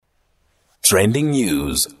Trending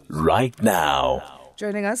news right now.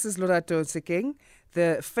 Joining us is Lorato Ntshenkeng,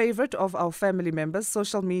 the favorite of our family members,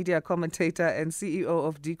 social media commentator and CEO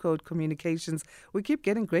of Decode Communications. We keep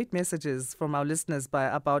getting great messages from our listeners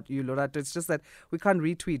about you, Lorato. It's just that we can't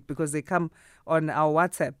retweet because they come on our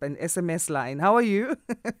WhatsApp and SMS line. How are you?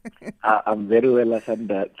 I'm very well,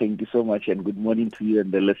 Asanda. Thank you so much, and good morning to you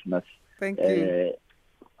and the listeners. Thank you.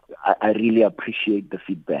 I really appreciate the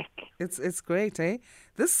feedback. It's great, eh?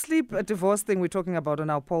 This sleep divorce thing we're talking about on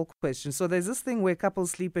our poll question. So there's this thing where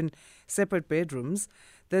couples sleep in separate bedrooms.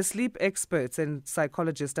 The sleep experts and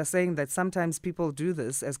psychologists are saying that sometimes people do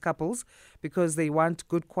this as couples because they want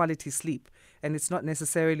good quality sleep. And it's not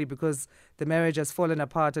necessarily because the marriage has fallen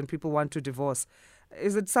apart and people want to divorce.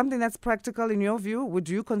 Is it something that's practical in your view? Would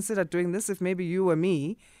you consider doing this if maybe you were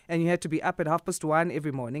me and you had to be up at 1:30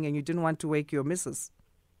 every morning and you didn't want to wake your missus?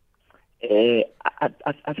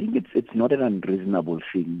 I think it's not an unreasonable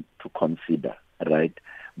thing to consider, right?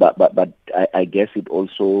 But I guess it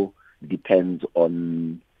also depends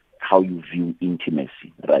on how you view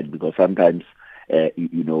intimacy, right? Because sometimes,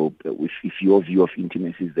 if your view of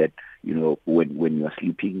intimacy is that, when you're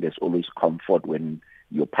sleeping, there's always comfort when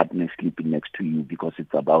your partner is sleeping next to you because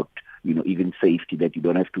it's about, even safety, that you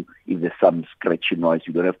don't have to, if there's some scratchy noise,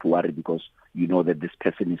 you don't have to worry because you know that this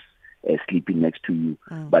person is sleeping next to you.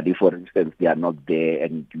 But if, for instance, they are not there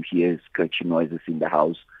and you hear scratchy noises in the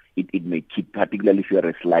house, it may keep, particularly if you are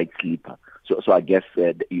a slight sleeper. So I guess,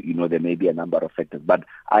 there may be a number of factors. But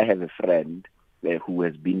I have a friend who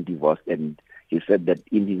has been divorced, and he said that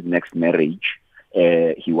in his next marriage,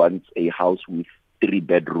 he wants a house with 3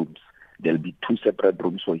 bedrooms. There'll be 2 separate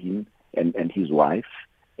rooms for him and his wife,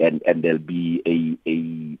 and there'll be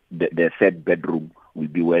the third bedroom will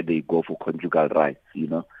be where they go for conjugal rights,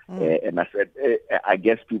 and I said, I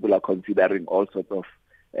guess people are considering all sorts of,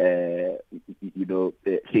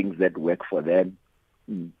 things that work for them.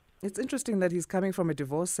 It's interesting that he's coming from a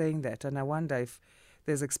divorce saying that, and I wonder if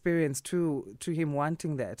there's experience to him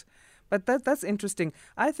wanting that. But that's interesting.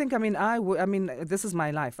 I think, this is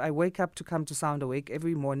my life. I wake up to come to Sound Awake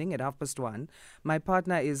every morning at 1:30. My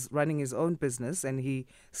partner is running his own business and he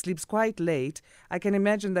sleeps quite late. I can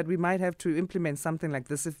imagine that we might have to implement something like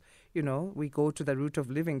this if, we go to the route of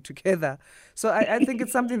living together. So I think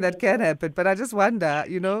it's something that can happen. But I just wonder,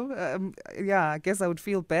 I guess I would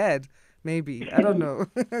feel bad. Maybe. I don't know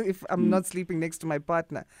if I'm not sleeping next to my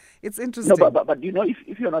partner. It's interesting. No, but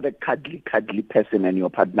if you're not a cuddly person and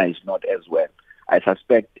your partner is not as well, I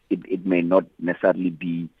suspect it may not necessarily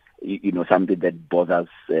be, something that bothers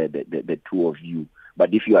the two of you.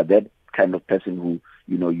 But if you are that kind of person who,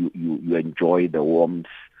 you enjoy the warmth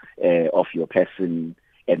of your person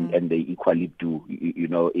and they equally do,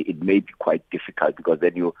 it may be quite difficult because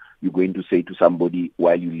then you're going to say to somebody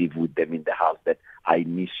while you live with them in the house that I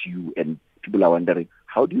miss you, and people are wondering,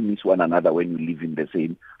 how do you miss one another when you live in the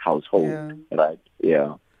same household, right?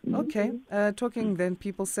 Yeah. Okay. Talking then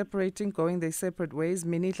people separating, going their separate ways.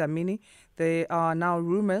 Minnie Dlamini, there are now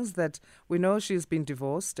rumors that we know she's been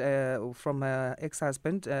divorced from her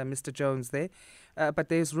ex-husband, Mr. Jones there. But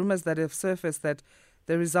there's rumors that have surfaced that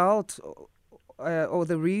the result or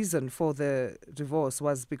the reason for the divorce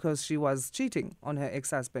was because she was cheating on her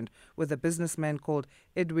ex-husband with a businessman called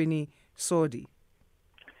Edwini Sodi.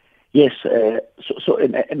 Yes, so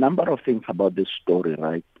a number of things about this story,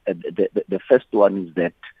 right? The first one is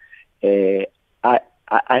that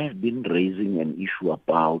I have been raising an issue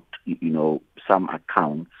about, some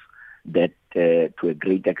accounts that to a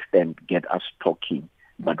great extent get us talking,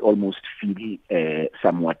 but almost feel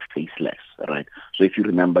somewhat faceless, right? So if you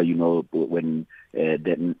remember, when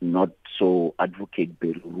the not so advocate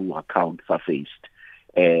Beru account surfaced,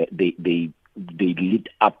 they lit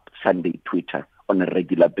up Sunday Twitter on a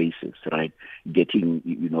regular basis, right? Getting,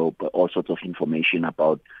 all sorts of information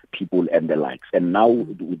about people and the likes. And now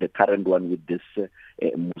with the current one with this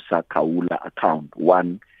Musa Kaula account,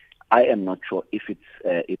 one, I am not sure if it's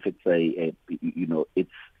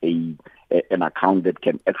an account that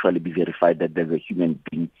can actually be verified that there's a human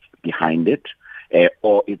being behind it,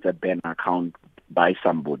 or it's a ban account by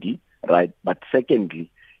somebody, right? But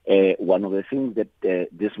secondly, one of the things that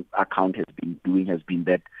this account has been doing has been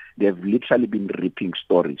that they've literally been ripping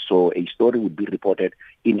stories. So a story would be reported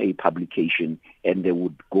in a publication and they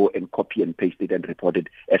would go and copy and paste it and report it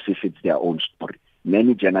as if it's their own story.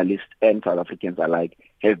 Many journalists and South Africans alike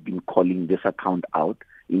have been calling this account out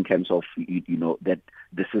in terms of, that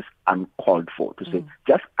this is uncalled for, to say,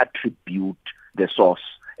 just attribute the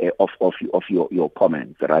source of your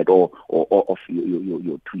comments, right, or of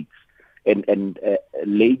your tweets. And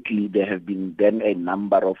lately there have been then a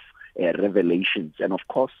number of revelations, and of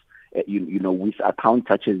course, with accounts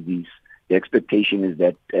such as these, The expectation is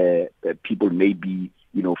that people may be,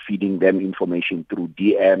 feeding them information through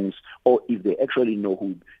DMs, or if they actually know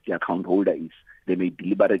who the account holder is, they may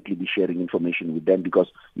deliberately be sharing information with them because,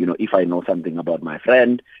 if I know something about my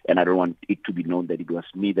friend and I don't want it to be known that it was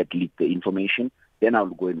me that leaked the information, then I'll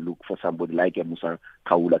go and look for somebody like Musa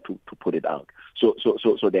Kaula to put it out. So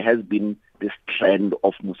there has been this trend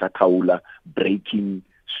of Musa Kaula breaking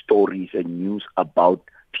stories and news about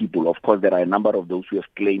people. Of course, there are a number of those who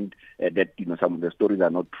have claimed that some of the stories are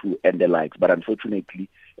not true and the likes, but unfortunately,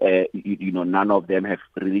 none of them have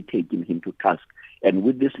really taken him to task. And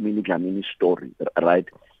with this Minnie Dlamini story, right?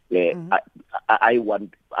 I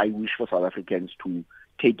wish for South Africans to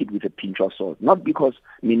take it with a pinch of salt, not because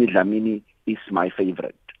Minnie Dlamini is my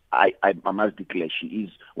favorite. I must declare she is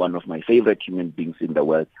one of my favorite human beings in the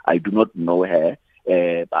world. I do not know her.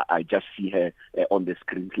 I just see her on the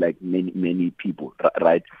screens like many people,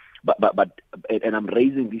 right? But I'm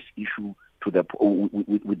raising this issue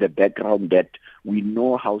with the background that we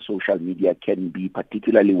know how social media can be,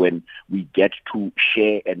 particularly when we get to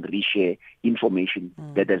share and reshare information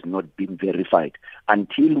that has not been verified.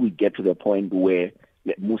 Until we get to the point where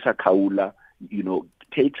Musa Kaula,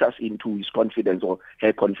 takes us into his confidence or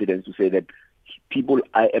her confidence to say that people,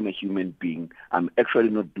 I am a human being. I'm actually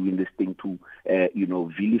not doing this thing to,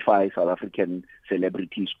 vilify South African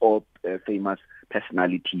celebrities or famous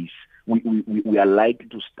personalities. We are likely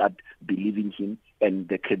to start believing him, and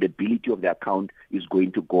the credibility of the account is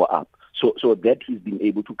going to go up. So that he's been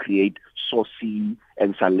able to create saucy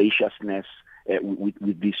and salaciousness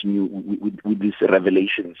with these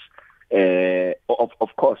revelations.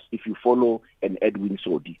 Of course, if you follow an Edwin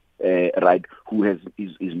Sodi, right, who is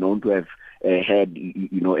known to have had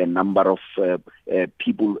a number of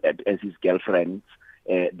people as his girlfriends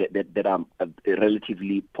that are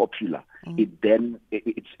relatively popular,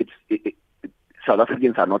 South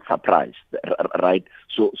Africans are not surprised, right?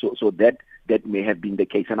 So that may have been the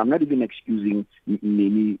case, and I'm not even excusing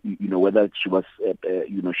Mimi, whether she was,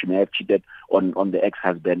 she may have cheated on the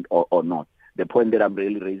ex-husband or not. The point that I'm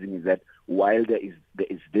really raising is that while there is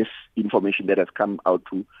this information that has come out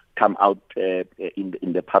in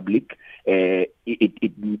the public,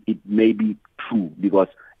 it may be true because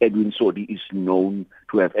Edwin Sodi is known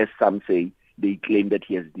to have, as some say, they claim that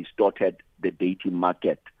he has distorted the dating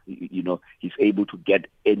market. He's able to get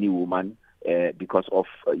any woman because of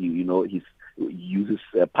he uses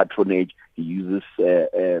patronage, he uses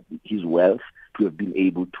his wealth to have been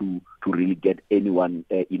able to really get anyone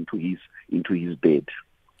into his bed.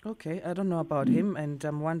 Okay, I don't know about him, and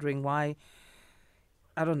I'm wondering why.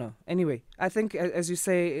 I don't know. Anyway, I think, as you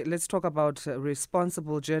say, let's talk about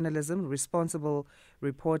responsible journalism, responsible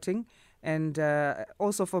reporting. And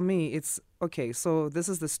also for me, it's, okay, so this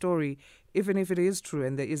is the story. Even if it is true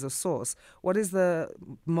and there is a source, what is the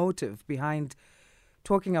motive behind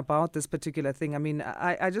talking about this particular thing? I mean,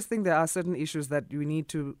 I just think there are certain issues that you need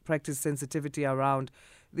to practice sensitivity around.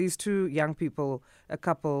 These two young people, a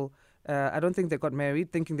couple, I don't think they got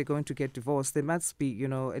married thinking they're going to get divorced. There must be,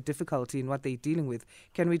 a difficulty in what they're dealing with.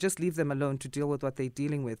 Can we just leave them alone to deal with what they're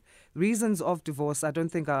dealing with? Reasons of divorce, I don't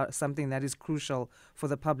think are something that is crucial for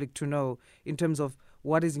the public to know in terms of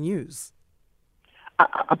what is news.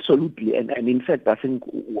 Absolutely. And in fact, I think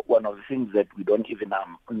one of the things that we don't even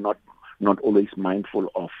not always mindful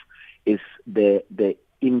of is the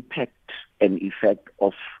impact and effect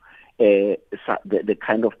of the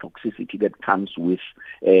kind of toxicity that comes with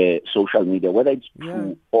social media, whether it's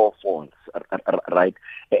true or false, right?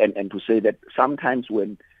 And to say that sometimes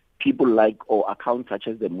when people like, or accounts such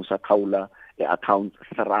as the Musa Kaula accounts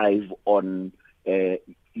thrive on,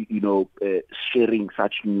 sharing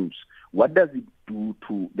such news, what does it do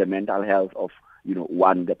to the mental health of,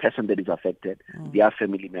 one, the person that is affected, their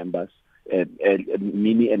family members?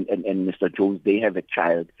 Mimi and Mr. Jones, they have a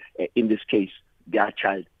child. In this case, their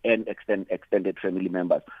child and extended family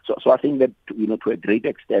members. So I think that, to a great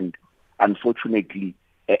extent, unfortunately,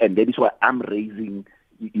 and that is why I'm raising,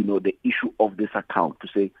 the issue of this account to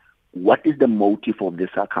say, what is the motive of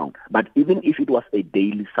this account? But even if it was a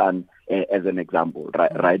Daily Sun, as an example,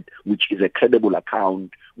 right, which is a credible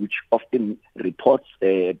account, which often reports,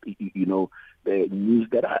 news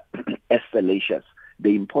that are as salacious.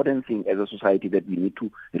 The important thing as a society that we need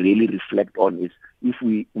to really reflect on is, if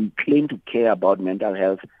we claim to care about mental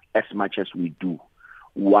health as much as we do,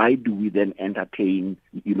 why do we then entertain,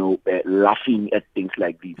 laughing at things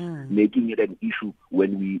like this, making it an issue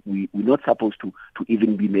when we're not supposed to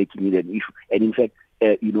even be making it an issue? And in fact,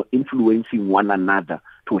 influencing one another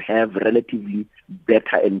to have relatively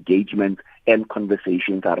better engagement and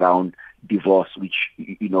conversations around divorce, which,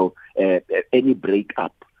 any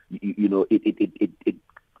breakup, it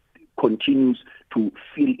continues to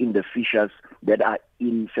fill in the fissures that are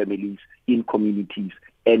in families, in communities,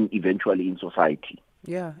 and eventually in society.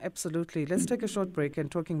 Yeah, absolutely. Let's take a short break, and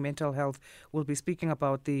talking mental health, we'll be speaking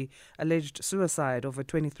about the alleged suicide of a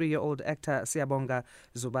 23-year-old actor, Siyabonga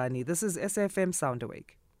Zubani. This is SAFM Sound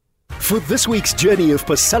Awake. For this week's journey of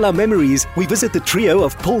Pasala memories, we visit the trio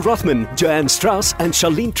of Paul Rothman, Joanne Strauss and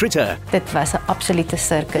Charlene Tritter. Dit was 'n absolute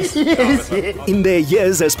circus. In their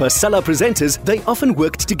years as Pasala presenters, they often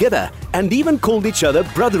worked together and even called each other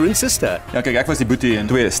brother and sister. Ja, kyk, ek was die boetie en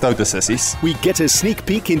twee stoute sissies. We get a sneak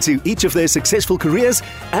peek into each of their successful careers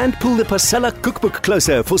and pull the Pasala cookbook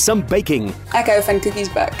closer for some baking. Ek hou van cookies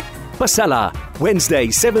bak. Pasala, Wednesday,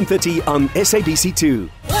 7:30 on SABC2.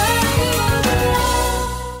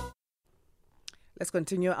 Let's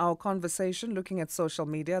continue our conversation looking at social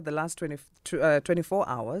media the last 24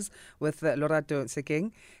 hours with Lorato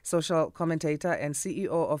Ntshenkeng, social commentator and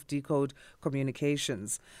CEO of Decode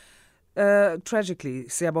Communications. Tragically,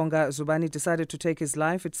 Siyabonga Zubani decided to take his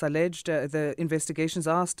life. It's alleged the investigations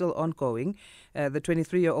are still ongoing. The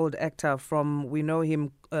 23-year-old actor we know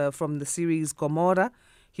him from the series Gomorrah.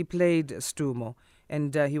 He played Stumo,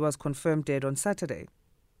 and he was confirmed dead on Saturday.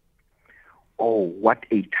 Oh, what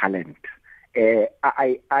a talent.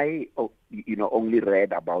 I only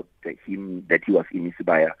read about him that he was in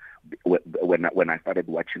Isibaya when I started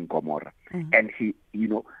watching Gomorrah. Mm-hmm. And he,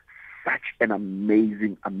 such an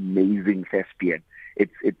amazing thespian.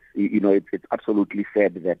 It's absolutely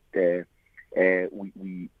sad that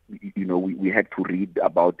we had to read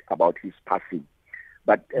about his passing.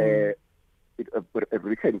 But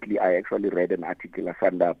recently, I actually read an article,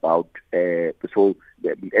 Asanda, about the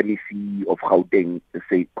MEC of Gauteng,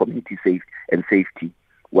 Community Safety,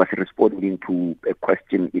 was responding to a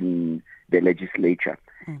question in the legislature.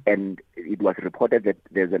 And it was reported that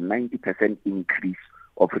there's a 90% increase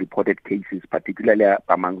of reported cases, particularly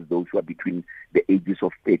amongst those who are between the ages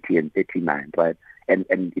of 30 and 39, right? And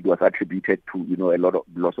it was attributed to, a lot of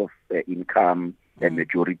loss of income, and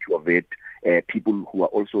majority of it, people who are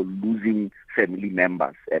also losing family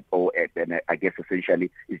members, and I guess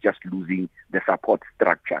essentially is just losing the support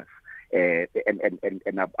structures.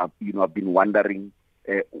 And I've been wondering,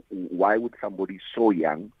 why would somebody so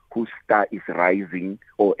young, whose star is rising,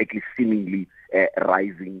 or at least seemingly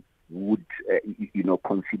rising, would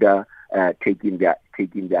consider taking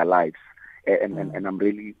their lives? And I'm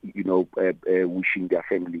really wishing their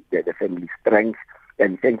family the family strength.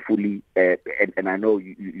 And thankfully, and I know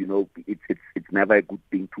it's never a good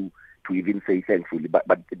thing to even say thankfully, but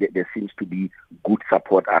there seems to be good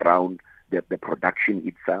support around the production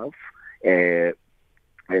itself, and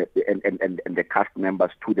the cast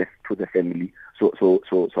members to the family. So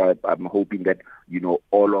I'm hoping that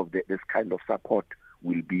all of this kind of support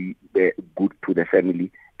will be good to the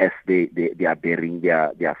family as they are burying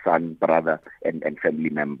their son, brother, and family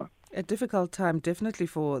member. A difficult time, definitely,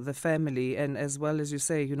 for the family, and as well as you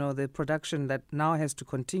say, the production that now has to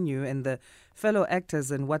continue, and the fellow actors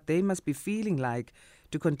and what they must be feeling like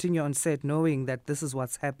to continue on set, knowing that this is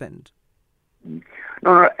what's happened.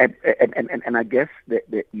 No, and I guess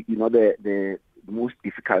the most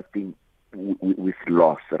difficult thing with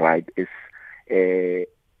loss, right, is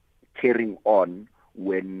carrying on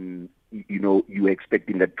when you're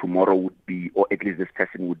expecting that tomorrow would be, or at least this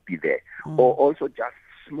person would be there, or also just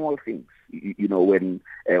small things, when,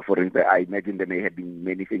 for instance, I imagine there may have been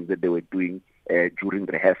many things that they were doing during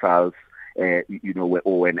rehearsals,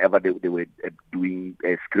 or whenever they were doing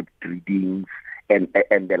script readings and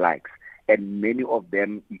the likes. And many of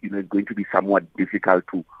them, it's going to be somewhat difficult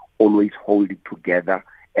to always hold it together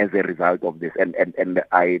as a result of this. And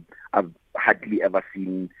I've hardly ever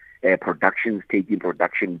seen productions taking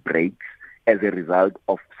production breaks as a result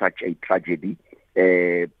of such a tragedy.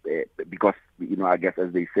 Because I guess,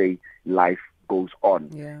 as they say, life goes on.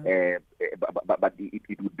 Yeah. But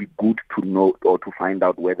it would be good to know or to find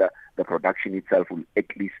out whether the production itself will at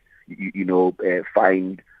least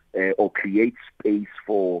find or create space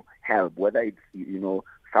for help, whether it's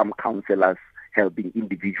some counselors helping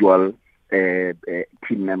individual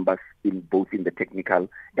team members in the technical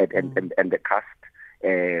and the cast,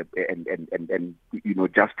 and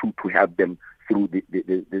just to help them through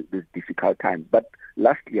this difficult time. But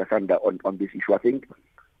lastly, Asanda, on this issue, I think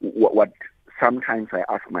what sometimes I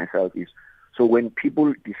ask myself is, so when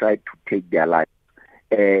people decide to take their life,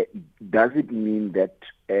 does it mean that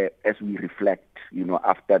as we reflect,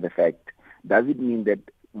 after the fact, does it mean that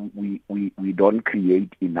we don't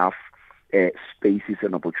create enough spaces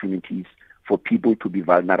and opportunities for people to be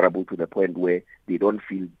vulnerable to the point where they don't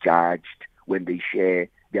feel judged when they share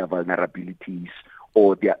their vulnerabilities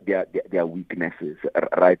or their weaknesses,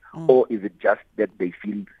 right? Or is it just that they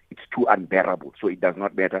feel it's too unbearable. So it does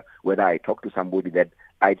not matter whether I talk to somebody that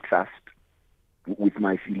I trust with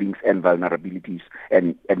my feelings and vulnerabilities,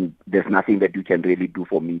 and there's nothing that you can really do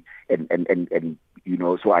for me, and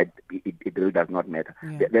so it really does not matter.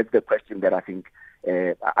 Yeah. That's the question that I think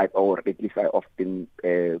or at least I often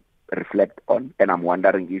reflect on, and I'm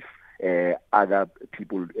wondering if other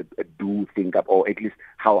people do think of, or at least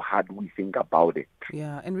how hard we think about it.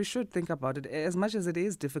 Yeah, and we should think about it. As much as it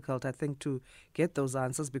is difficult, I think, to get those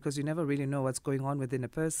answers, because you never really know what's going on within a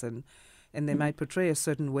person, and they might portray a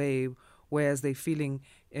certain way, whereas they're feeling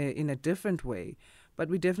in a different way. But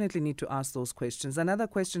we definitely need to ask those questions. Another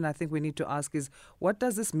question I think we need to ask is, what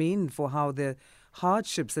does this mean for how the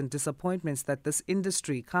hardships and disappointments that this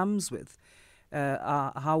industry comes with,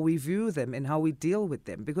 how we view them and how we deal with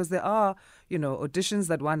them? Because there are, auditions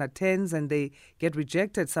that one attends and they get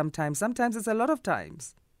rejected sometimes. Sometimes it's a lot of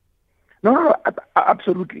times. No,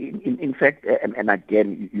 absolutely. In fact, and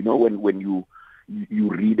again, when you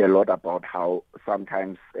read a lot about how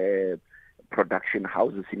sometimes production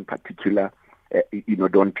houses in particular,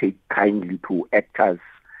 don't take kindly to actors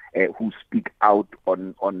who speak out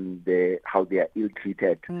on how they are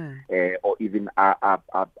ill-treated or even are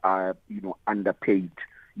underpaid.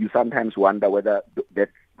 You sometimes wonder whether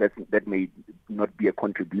that may not be a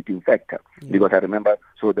contributing factor. Yeah. Because I remember,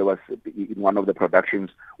 so there was in one of the productions,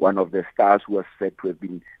 one of the stars who was said to have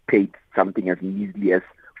been paid something as measly as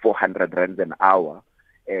 400 rands an hour.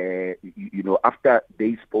 After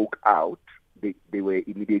they spoke out, they were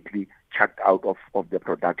immediately chucked out of the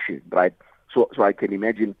production, right? So I can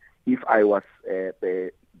imagine if I was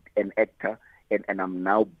an actor and I'm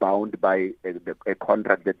now bound by a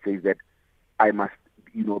contract that says that I must,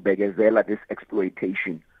 begazela this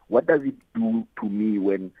exploitation. What does it do to me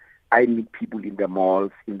when I meet people in the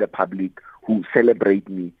malls, in the public, who celebrate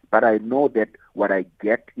me, but I know that what I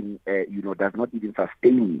get in, does not even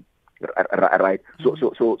sustain me? Right. So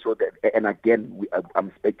that, and again,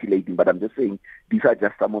 I'm speculating, but I'm just saying these are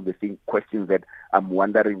just some of the questions that I'm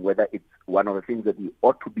wondering whether it's one of the things that we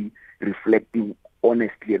ought to be reflecting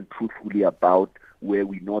honestly and truthfully about, where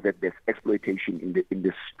we know that there's exploitation in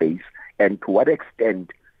this space, and to what extent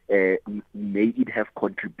may it have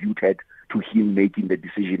contributed to him making the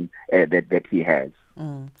decision that he has.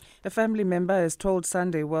 A family member has told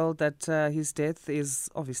Sunday World that his death is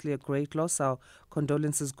obviously a great loss. Our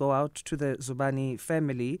condolences go out to the Zubani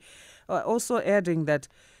family. Also adding that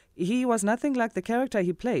he was nothing like the character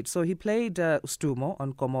he played. So he played Stumo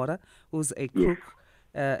on Komora, who's a crook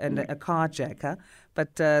and a carjacker.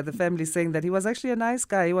 But the family saying that he was actually a nice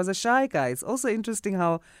guy. He was a shy guy. It's also interesting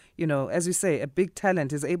how, as you say, a big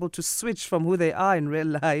talent is able to switch from who they are in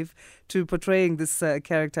real life to portraying this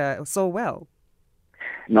character so well.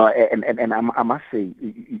 No, and I must say,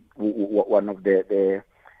 one of the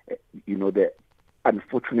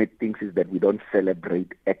unfortunate things is that we don't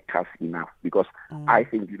celebrate actors enough, because I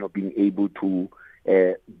think, being able to,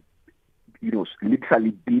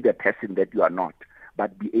 literally be the person that you are not,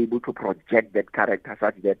 but be able to project that character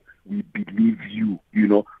such that we believe you,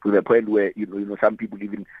 to the point where, some people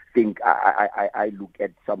even think I look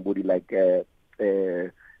at somebody like the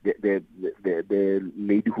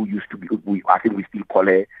lady who used to be, I think we still call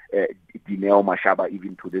her Dineo Mashaba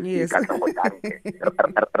even to this day,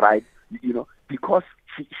 right? Because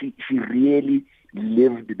she really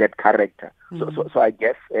lived that character. So I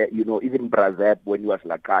guess even Brazil, when he was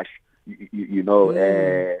Lakash,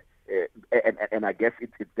 and I guess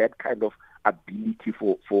it's that kind of ability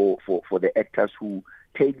for the actors who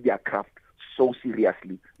take their craft so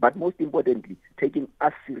seriously, but most importantly, taking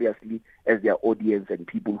us seriously as their audience and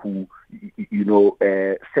people who,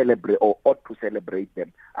 celebrate or ought to celebrate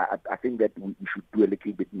them. I think that we should do a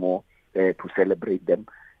little bit more to celebrate them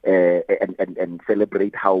and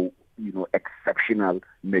celebrate how, exceptional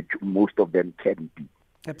most of them can be.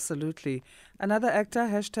 Absolutely. Another actor,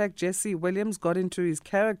 #Jesse Williams, got into his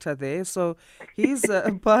character there. So he's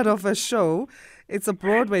a part of a show. It's a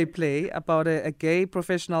Broadway play about a gay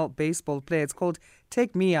professional baseball player. It's called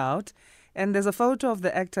Take Me Out. And there's a photo of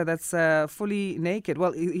the actor that's fully naked.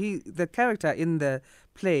 Well, the character in the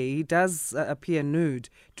play, he does appear nude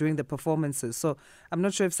during the performances. So I'm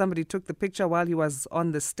not sure if somebody took the picture while he was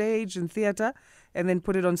on the stage in theater and then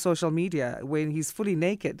put it on social media when he's fully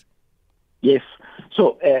naked. Yes.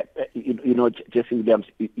 So, Jesse Williams,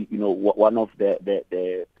 one of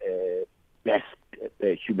the best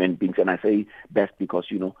human beings, and I say best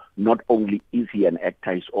because, not only is he an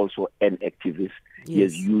actor, he's also an activist. Yes. He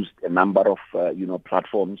has used a number of,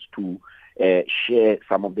 platforms to share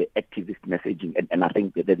some of the activist messaging, and I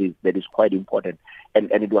think that is quite important.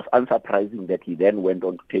 And it was unsurprising that he then went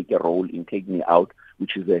on to take a role in Take Me Out,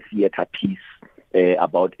 which is a theater piece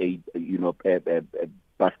about a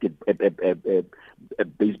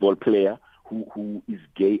baseball player who is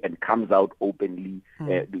gay and comes out openly,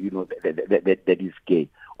 that is gay.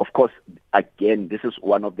 Of course, again, this is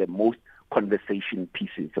one of the most conversation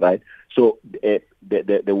pieces, right? So the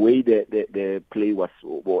way the play was,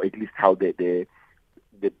 or at least how the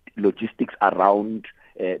logistics around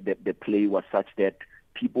the play was such that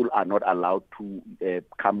people are not allowed to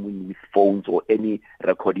come in with phones or any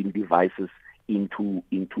recording devices into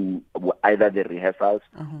either the rehearsals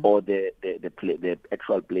or the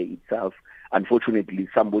actual play itself. Unfortunately,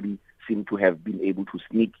 somebody seemed to have been able to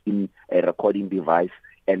sneak in a recording device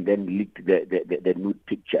and then leaked the nude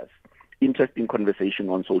pictures. Interesting conversation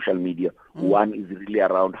on social media. One is really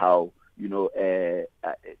around how the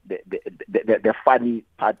funny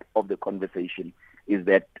part of the conversation is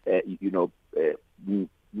that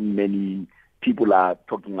many people are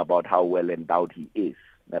talking about how well endowed he is.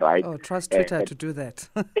 Right? Oh, trust Twitter to do that.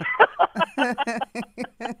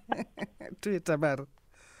 Twitter, man.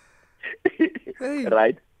 Hey.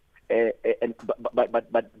 Right?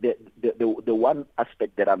 But the one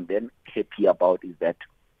aspect that I'm then happy about is that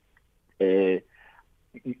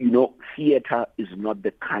theater is not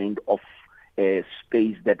the kind of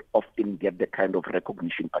space that often get the kind of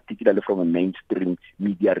recognition, particularly from a mainstream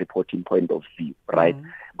media reporting point of view, right?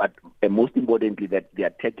 But most importantly, that they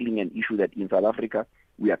are tackling an issue that in South Africa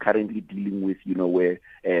we are currently dealing with, where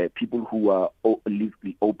people who are openly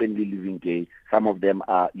living gay, some of them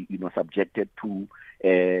are, subjected to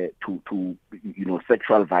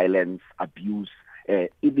sexual violence, abuse,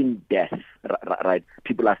 even death, right?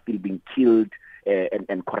 People are still being killed,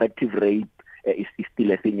 and corrective rape is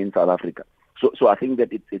still a thing in South Africa. So I think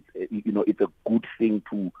that it's a good thing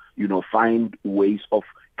to find ways of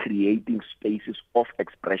creating spaces of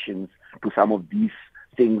expressions to some of these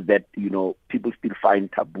things that people still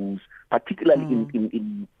find taboos, particularly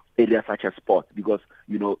in areas such as sports, because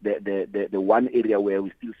the one area where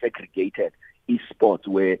we still segregated is sports,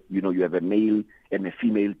 where you have a male and a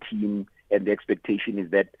female team, and the expectation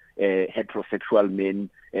is that heterosexual men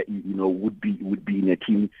would be in a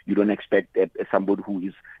team. You don't expect somebody who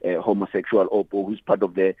is homosexual or who's part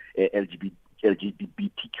of the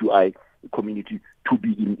LGBTQI community to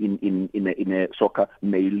be in a soccer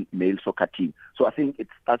male soccer team. So I think it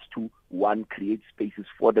starts to create spaces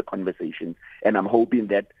for the conversation, and I'm hoping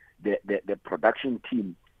that the production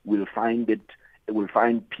team will find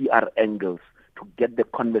PR angles to get the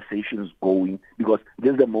conversations going, because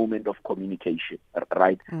there's a moment of communication,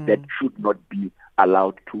 right, that should not be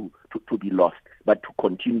allowed to be lost, but to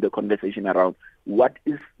continue the conversation around what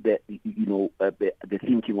is the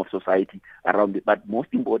thinking of society around it. But most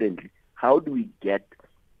importantly, how do we get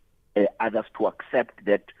others to accept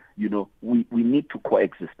that we need to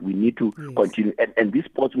coexist, we need to continue, and these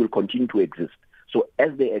sports will continue to exist. So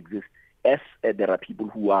as they exist, as there are people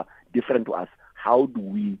who are different to us, how do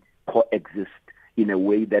we coexist in a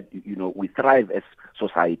way that we thrive as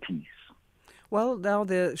societies? Well, now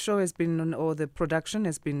the show has been, or the production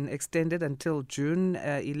has been extended until June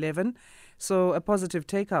 11. So a positive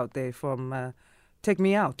take out there from Take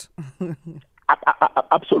Me Out.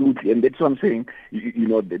 Absolutely, and that's what I'm saying.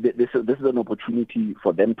 This is an opportunity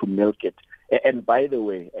for them to milk it. And by the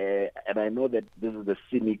way, and I know that this is the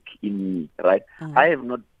cynic in me, right? I have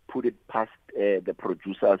not put it past the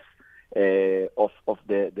producers of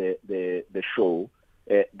the show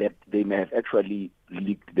that they may have actually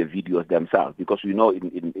leaked the videos themselves, because in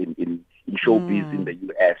showbiz in the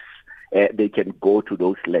US they can go to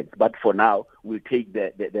those lengths. But for now, we'll take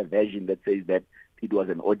the version that says that it was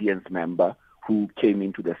an audience member who came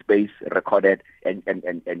into the space, recorded, and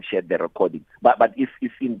shared the recording. But if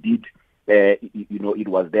indeed it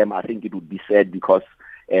was them, I think it would be sad, because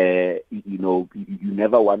you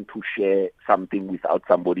never want to share something without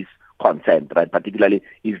somebody's consent, right? Particularly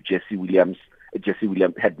if Jesse Williams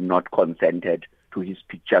had not consented to his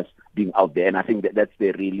pictures being out there. And I think that's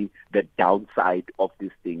the downside of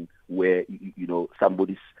this thing, where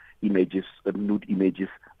somebody's images, nude images,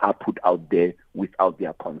 are put out there without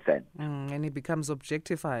their consent. And it becomes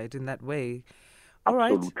objectified in that way. All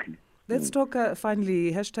Absolutely. right. Let's talk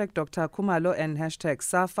finally, Dr. Khumalo and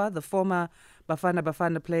Safa, the former Bafana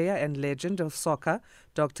Bafana player and legend of soccer.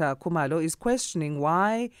 Dr. Khumalo is questioning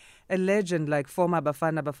why a legend like former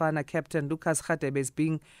Bafana Bafana captain Lucas Radebe is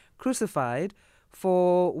being crucified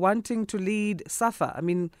for wanting to lead SAFA. I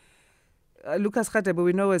mean, Lucas Radebe,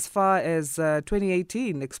 we know as far as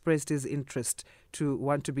 2018 expressed his interest to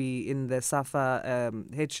want to be in the SAFA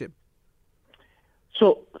headship.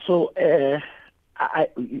 When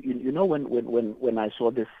I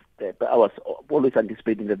saw this, I was always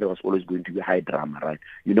anticipating that there was always going to be high drama, right?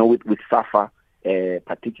 With SAFA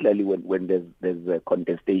particularly when there's a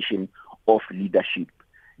contestation of leadership.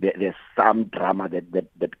 There's some drama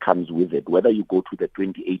that comes with it. Whether you go to the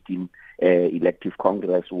 2018 elective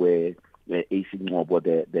Congress where AC Ngobo,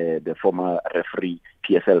 the former referee,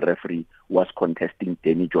 PSL referee, was contesting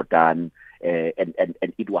Danny Jordan, and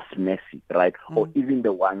it was messy, right? Or even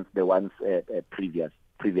the ones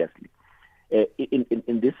previously.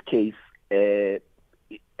 In this case,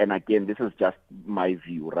 and again, this is just my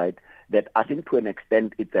view, right? That I think to an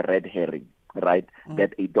extent it's a red herring, right?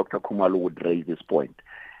 That a Dr. Khumalo would raise this point.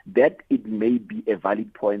 That it may be a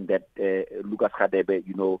valid point that Lucas Radebe,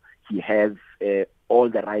 he has all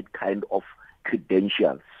the right kind of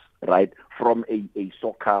credentials, right, from a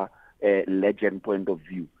soccer legend point of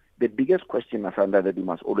view. The biggest question, Asanda, that we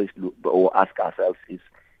must always look or ask ourselves is,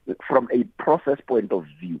 from a process point of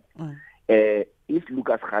view, is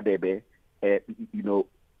Lucas Radebe,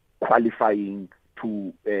 qualifying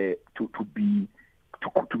to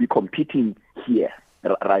be competing here?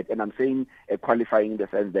 Right, and I'm saying qualifying in the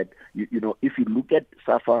sense that if you look at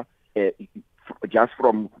SAFA just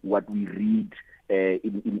from what we read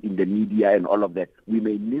in the media and all of that, we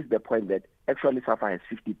may miss the point that actually SAFA has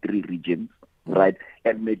 53 regions, right,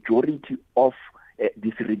 and majority of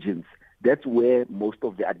these regions, that's where most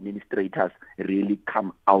of the administrators really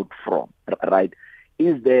come out from, right?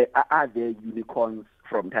 Are there unicorns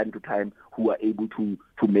from time to time who are able to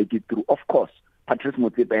make it through? Of course. Patrice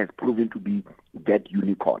Motsepe has proven to be that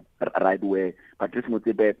unicorn, right, where Patrice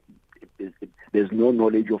Motsepe, there's no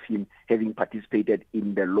knowledge of him having participated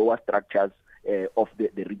in the lower structures of the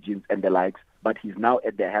regions and the likes, but he's now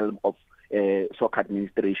at the helm of soccer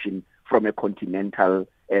administration from a continental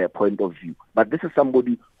point of view. But this is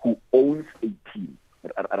somebody who owns a team,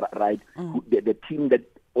 right, the team that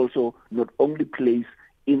also not only plays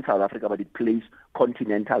in South Africa, but it plays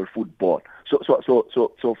continental football.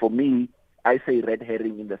 So for me, I say red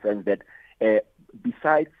herring in the sense that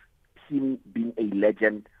besides him being a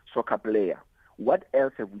legend soccer player, what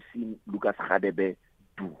else have we seen Lucas Radebe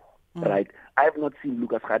do? Right? I have not seen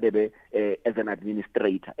Lucas Radebe as an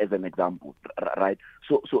administrator, as an example. Right?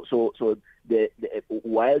 So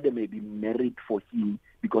while there may be merit for him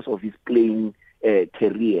because of his playing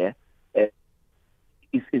career,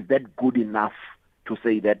 is that good enough to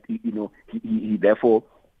say that he therefore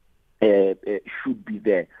should be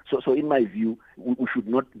there? So in my view,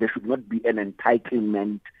 there should not be an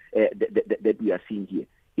entitlement that we are seeing here.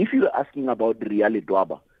 If you are asking about Riale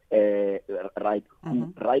Dwaba, right,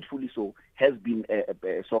 who rightfully so has been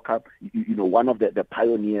a soccer, one of the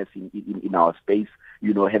pioneers in our space,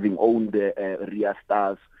 having owned Ria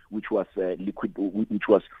Stars, which was liquid, which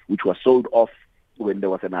was sold off when there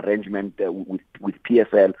was an arrangement with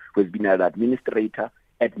PSL, who has been an administrator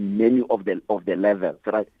at many of the levels,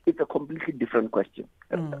 right? It's a completely different question,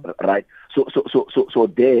 right? So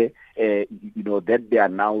there, that there are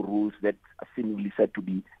now rules that are seemingly said to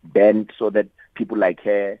be banned, so that people like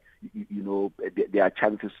her, their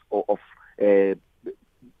chances of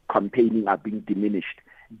campaigning are being diminished.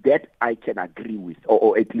 That I can agree with,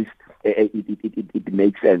 or at least it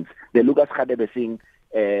makes sense. The Lucas Radebe thing,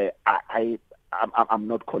 I'm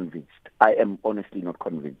not convinced. I am honestly not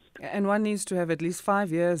convinced. And one needs to have at least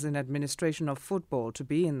 5 years in administration of football to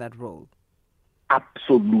be in that role.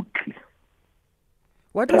 Absolutely.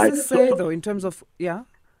 What does this say, though, in terms of, yeah?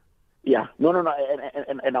 Yeah, no,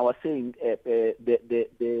 and I was saying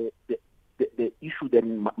the issue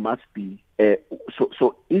then must be,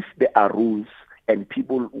 so if there are rules and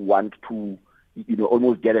people want to,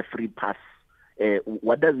 almost get a free pass,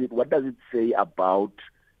 what does it say about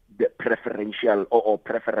the preferential or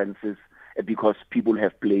preferences because people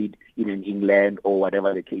have played in England or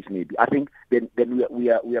whatever the case may be? I think then we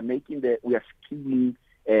are skewing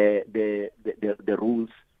the rules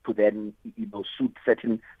to then suit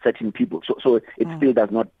certain people. So it still does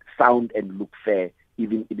not sound and look fair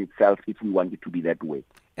even in itself if we want it to be that way.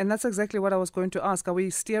 And that's exactly what I was going to ask. Are we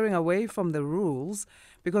steering away from the rules?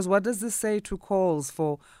 Because what does this say to calls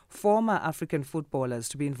for former African footballers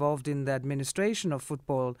to be involved in the administration of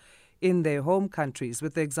football in their home countries,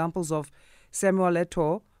 with the examples of Samuel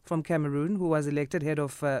Eto'o from Cameroon, who was elected head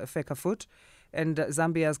of Fecafoot, and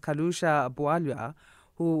Zambia's Kalusha Bwalya,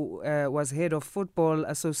 who was head of Football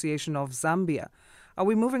Association of Zambia. Are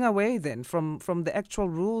we moving away then from the actual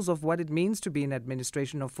rules of what it means to be in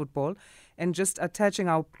administration of football and just attaching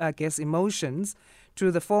our, emotions to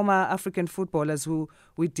the former African footballers who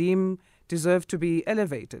we deem deserve to be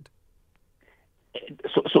elevated?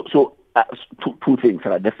 So two things.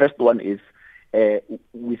 Right? The first one is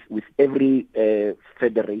with every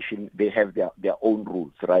federation, they have their own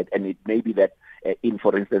rules, right? And it may be that in,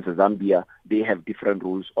 for instance, Zambia, they have different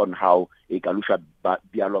rules on how a Galusha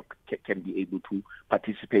dialogue can be able to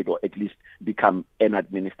participate or at least become an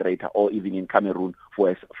administrator, or even in Cameroon for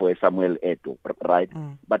a Samuel Eto'o, right?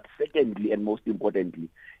 But secondly, and most importantly,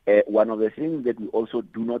 one of the things that we also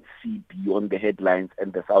do not see beyond the headlines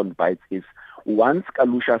and the sound bites is once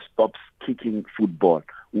Galusha stops kicking football,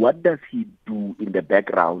 what does he do in the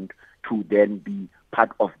background to then be part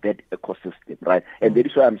of that ecosystem, right? And that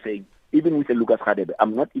is why I'm saying, even with Lucas Radebe,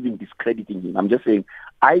 I'm not even discrediting him. I'm just saying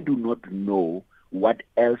I do not know what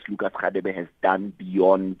else Lucas Radebe has done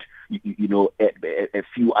beyond, a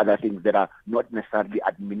few other things that are not necessarily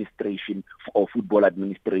administration or football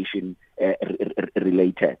administration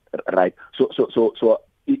related, right? So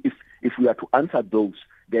if we are to answer those,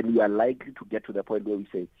 then we are likely to get to the point where we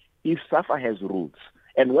say, if SAFA has rules,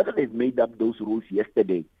 and whether they've made up those rules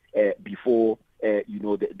yesterday before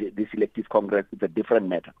the selective congress, is a different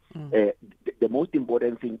matter. The most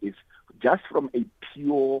important thing is just from a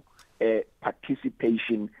pure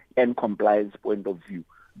participation and compliance point of view,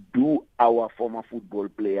 do our former football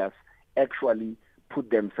players actually put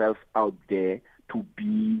themselves out there to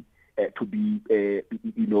be ready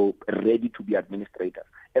to be administrators?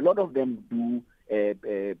 A lot of them do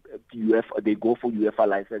UEFA, they go for UEFA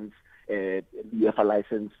license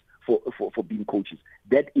for being coaches.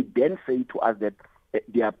 That it then say to us that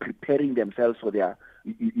they are preparing themselves for their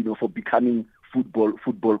for becoming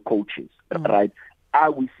football coaches, right? Are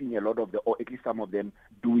we seeing a lot of or at least some of them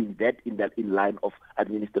doing that in line of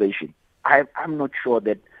administration? I'm not sure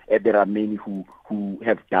that there are many who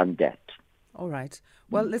have done that. All right.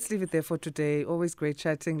 Well, let's leave it there for today. Always great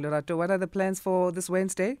chatting, Lorato. What are the plans for this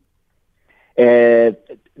Wednesday?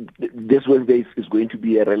 This Wednesday is going to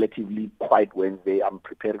be a relatively quiet Wednesday. I'm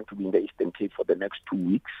preparing to be in the Eastern Cape for the next 2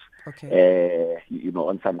 weeks. Okay.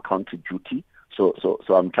 On some counter duty. So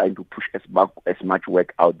I'm trying to push as much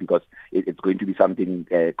work out because it's going to be something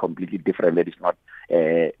completely different that is not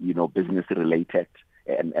business related.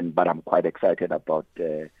 But I'm quite excited about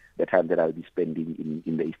the time that I'll be spending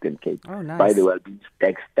in the Eastern Cape. Oh, nice. By the way, I'll be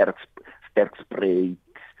Sterkspreek,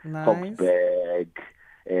 Nice. Foxburg,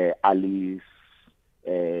 Alice,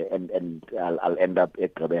 and I'll end up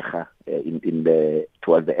at Gqeberha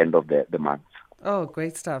towards the end of the month. Oh,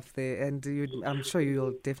 great stuff there. And I'm sure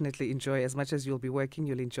you'll definitely enjoy. As much as you'll be working,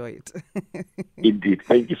 you'll enjoy it. Indeed.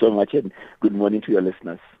 Thank you so much, and good morning to your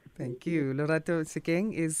listeners. Thank you. Lorato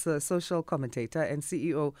Ntshenkeng is a social commentator and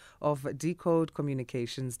CEO of Decode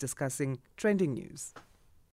Communications, discussing trending news.